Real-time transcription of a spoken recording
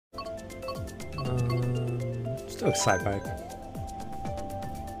do a side bike.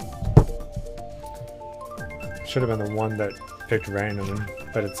 Should have been the one that picked random,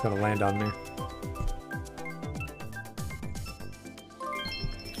 but it's gonna land on me.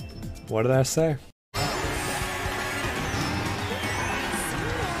 What did I say?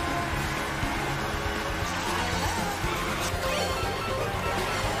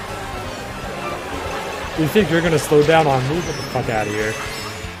 You think you're gonna slow down on me? Get the fuck out of here.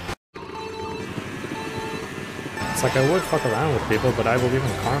 It's like I would fuck around with people, but I believe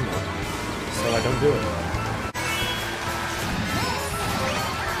in karma, so I don't do it.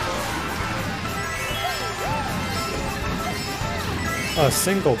 A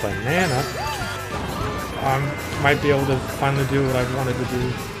single banana. Might be able to finally do what I wanted to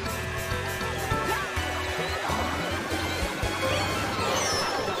do.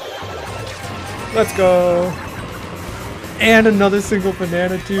 Let's go! And another single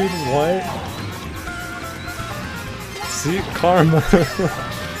banana, dude. What? See? Karma.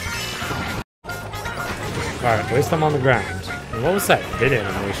 Alright, at least I'm on the ground. And what was that hit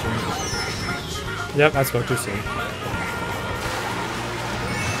animation? Yep, I spoke too soon.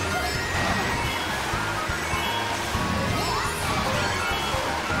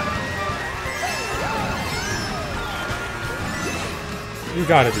 You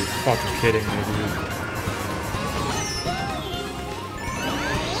gotta be fucking kidding me, dude.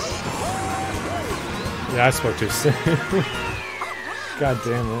 Yeah, I spoke too soon. God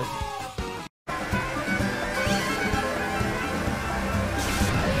damn it.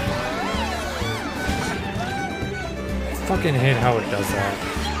 I fucking hate how it does that.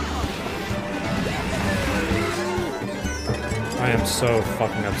 I am so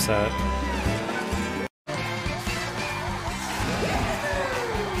fucking upset.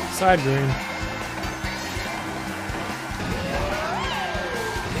 Side green.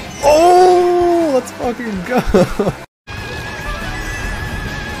 Oh, let's fucking go.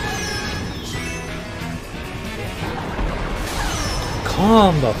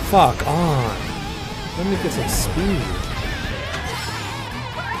 Calm the fuck on. Let me get some speed.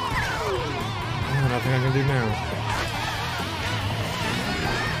 Oh, nothing I can do now.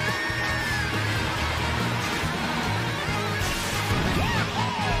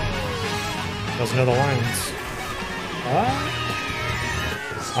 Doesn't know the lines. Ah.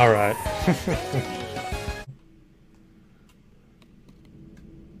 Alright.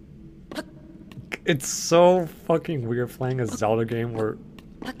 It's so fucking weird playing a Zelda game where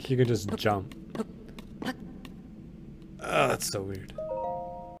you can just jump. Oh, that's so weird.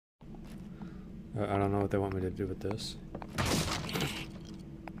 I don't know what they want me to do with this.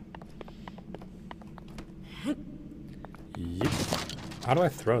 Yep. How do I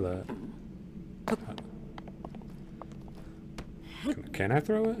throw that? Can I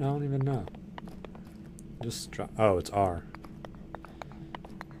throw it? I don't even know. Just drop. Oh, it's R.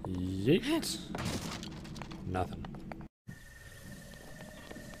 Yeet. Nothing.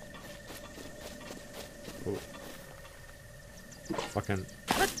 Ooh. Fucking.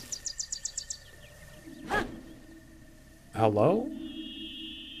 Hello?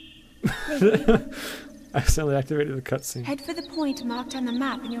 I accidentally activated the cutscene. Head for the point marked on the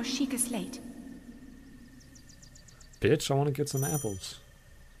map in your Sheikah slate. Bitch, I want to get some apples.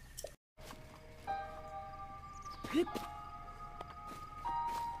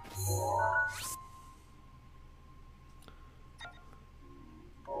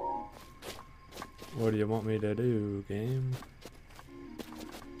 What do you want me to do, game?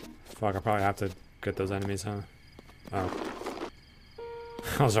 Fuck, I probably have to get those enemies, huh? Oh.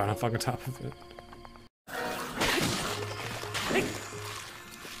 I was right on fucking top of it.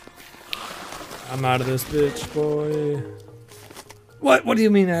 I'm out of this bitch, boy. What? What do you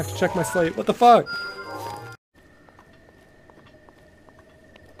mean I have to check my slate? What the fuck?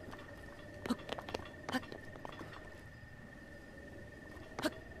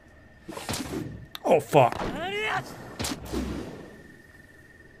 Oh, fuck.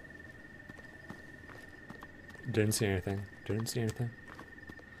 Didn't see anything. Didn't see anything.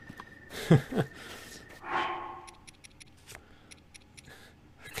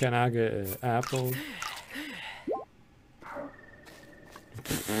 Can I get an apple?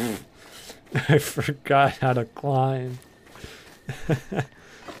 I forgot how to climb.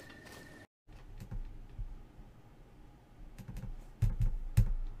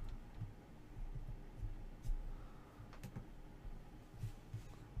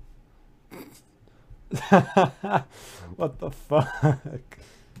 What the fuck?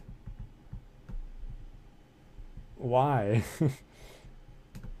 Why?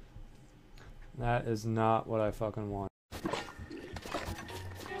 That is not what I fucking want.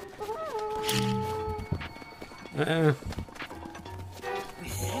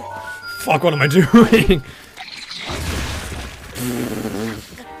 Fuck, what am I doing?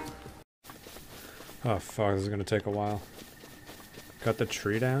 Oh fuck, this is gonna take a while. Cut the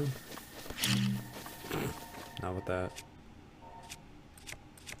tree down? Not with that.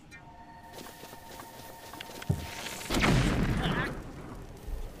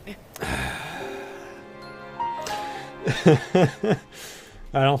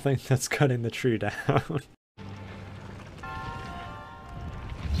 I don't think that's cutting the tree down.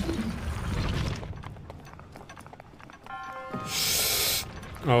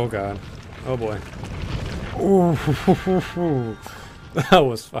 Oh god. Oh boy. Ooh, that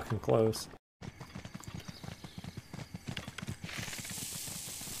was fucking close.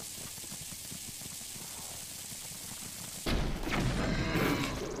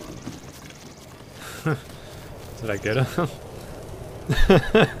 Did I get him?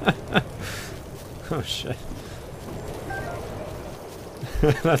 Oh shit.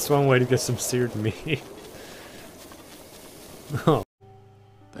 That's one way to get some seared meat. Oh.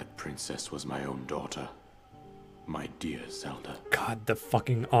 That princess was my own daughter. My dear Zelda. God, the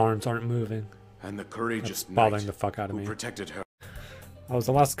fucking arms aren't moving. And the courageous That's bothering knight the fuck out of who me. protected her. I was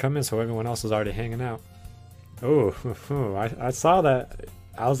the last to come in, so everyone else was already hanging out. Oh, I saw that.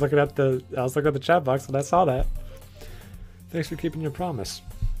 I was looking at the chat box and I saw that. Thanks for keeping your promise.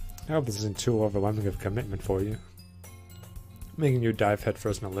 I hope this isn't too overwhelming of a commitment for you. Making you dive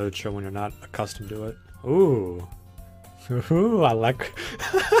headfirst in a literature when you're not accustomed to it. Ooh. Ooh, I like...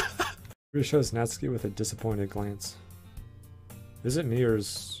 Yuri shows Natsuki with a disappointed glance. Is it me or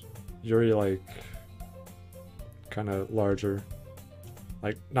is Yuri like... kinda larger?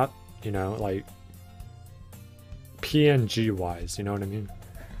 Like, not, you know, like... PNG wise, you know what I mean?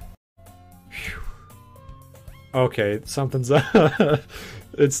 Whew. Okay, something's up.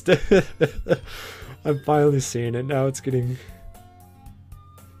 It's I'm finally seeing it now. It's getting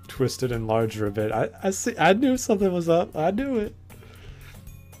twisted and larger a bit. I knew something was up. I knew it.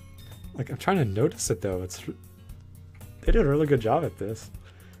 Like, I'm trying to notice it though. They did a really good job at this.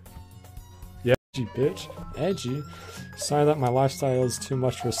 Yeah, edgy bitch. Edgy. Sorry that my lifestyle is too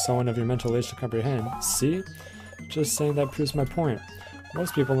much for someone of your mental age to comprehend. See? Just saying that proves my point.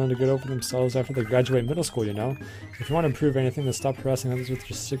 Most people learn to get over themselves after they graduate middle school, you know? If you want to improve anything, then stop harassing others with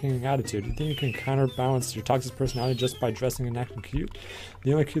your sickening attitude. You think you can counterbalance your toxic personality just by dressing and acting cute?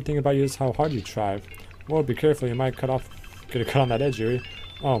 The only cute thing about you is how hard you try. Well, be careful, you might get a cut on that edge, Yuri.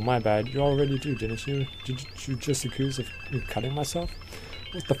 Oh, my bad. You already do, didn't you? Did you just accuse of me cutting myself?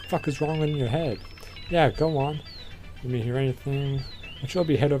 What the fuck is wrong in your head? Yeah, go on. Let me hear anything. I'm sure I'll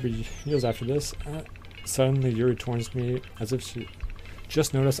be head over heels after this. Suddenly, Yuri turns me as if she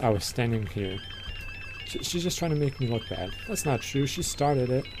just noticed I was standing here. She's just trying to make me look bad. That's not true. She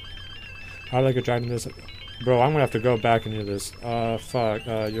started it. How did I get dragged into this? Bro, I'm gonna have to go back into this. Fuck.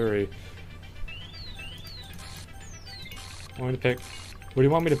 Yuri. I want to pick. What do you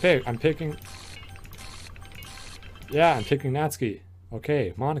want me to pick? I'm picking... Yeah, I'm picking Natsuki.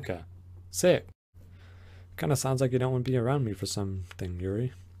 Okay, Monica. Sick. Kinda sounds like you don't want to be around me for something,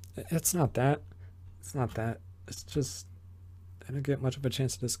 Yuri. It's not that. It's not that. It's just... I don't get much of a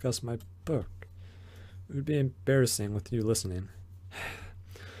chance to discuss my book. It would be embarrassing with you listening.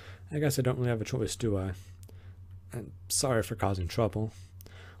 I guess I don't really have a choice, do I? I'm sorry for causing trouble,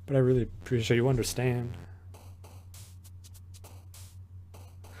 but I really appreciate you understand.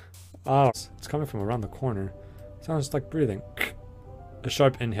 Oh, it's coming from around the corner. Sounds like breathing. A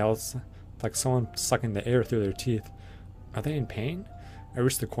sharp inhale, like someone sucking the air through their teeth. Are they in pain? I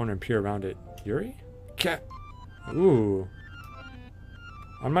reach the corner and peer around it. Yuri? Cat. Ooh.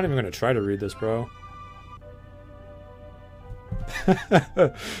 I'm not even gonna try to read this, bro.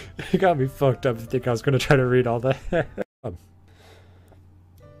 You got me fucked up to think I was gonna try to read all that.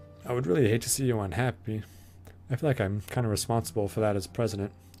 I would really hate to see you unhappy. I feel like I'm kind of responsible for that as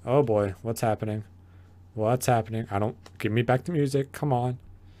president. Oh boy, what's happening? What's happening? Give me back the music, come on.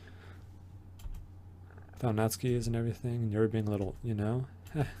 Found Natsuki is and everything, and you're being a little, you know?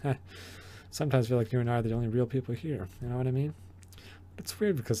 Sometimes I feel like you and I are the only real people here, you know what I mean? It's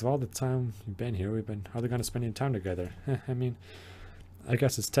weird because of all the time you've been here, we've been hardly going to spend any time together. I mean, I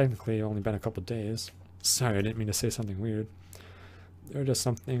guess it's technically only been a couple days. Sorry, I didn't mean to say something weird. There are just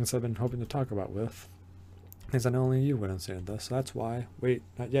some things I've been hoping to talk about with. Things I know only you wouldn't say this, so that's why. Wait,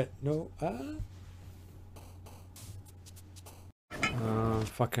 not yet. No,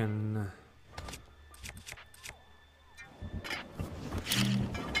 fucking...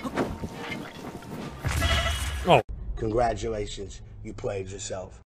 Oh. Congratulations, you played yourself.